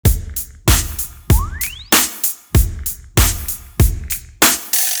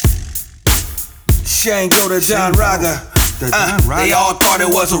Shango to John Raga. They all thought it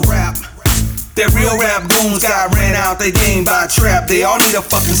was a rap. That real rap goons got ran out they game by trap. They all need a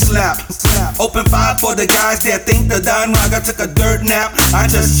fucking slap. Open fire for the guys that think the Don Raga took a dirt nap. I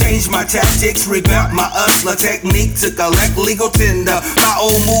just changed my tactics, revamped my hustler technique to collect legal tender. My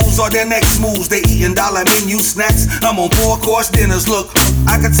old moves are their next moves. They eating dollar menu snacks. I'm on 4-course dinners. Look,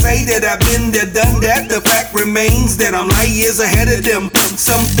 I could say that I've been there, done that. The fact remains that I'm light years ahead of them.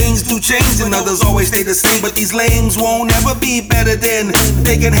 Some things do change and others always stay the same, but these lames won't ever be better than.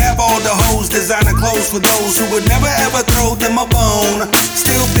 They can have all the hoes, designer clothes for those who would never ever throw them a bone.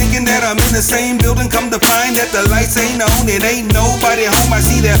 Still thinking that I'm in the same building, come to find that the lights ain't on. It ain't nobody home. I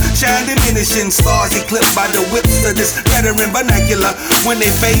see their shine diminishing, stars eclipsed by the whips of this veteran vernacular. When they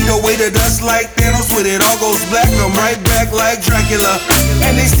fade away to dust like Thanos, when it all goes black, I'm right back like Dracula.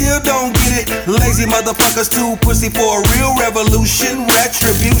 And they still don't get it. Lazy motherfuckers too pussy for a real revolution.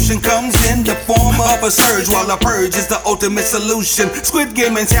 Retribution comes in the form of a surge, while a purge is the ultimate solution. Squid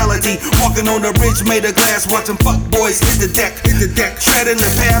Game mentality, walking on the bridge made of glass, watching fuck boys hit the deck, treading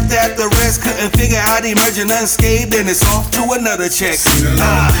the path that the rest couldn't figure out, emerging unscathed, and it's off to another check. Seen a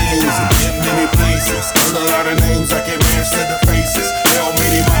lot of things in many places, heard a lot of names I can't master the faces. Held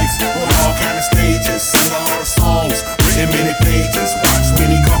many mics on all kind of stages, sing a lot of songs, written many pages, watch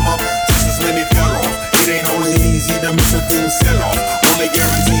many come up, just as many fell off. It ain't always easy to make a thing sell off. Only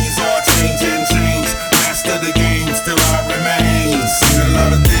guarantees are change and change. Master the game, still I remain. Seen a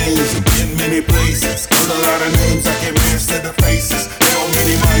lot of things in many places, heard a lot of names I can't master the faces. Held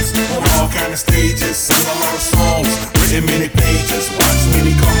many mics on all kind of stages, sing a lot of songs, written many pages, watch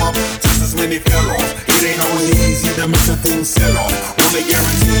many come up, just as many fell off. It ain't always easy to make a thing sell off. Only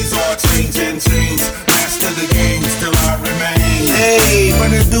guarantees are change and change. Master the game, still I remain. Hey,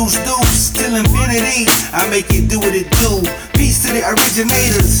 from the deuce till infinity, I make it do what it do. Peace to the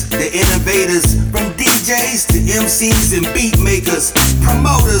originators, the innovators, from DJs to MCs and beat makers,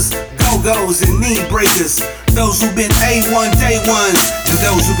 promoters, go-go's and knee breakers, those who've been A1 day ones, and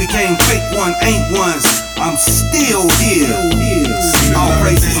those who became fake one ain't ones. I'm still here. All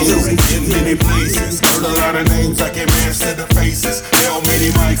praises to in many places, heard a lot of names I can't master the faces. Held many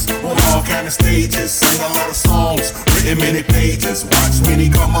mics on all kind of stages, sing a lot of songs, written many pages, watch many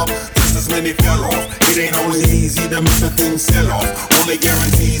come up, just as many fell off. It ain't always easy to make a thing sell off. Only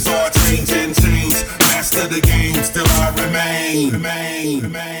guarantees are change and change. Master the game, still I remain.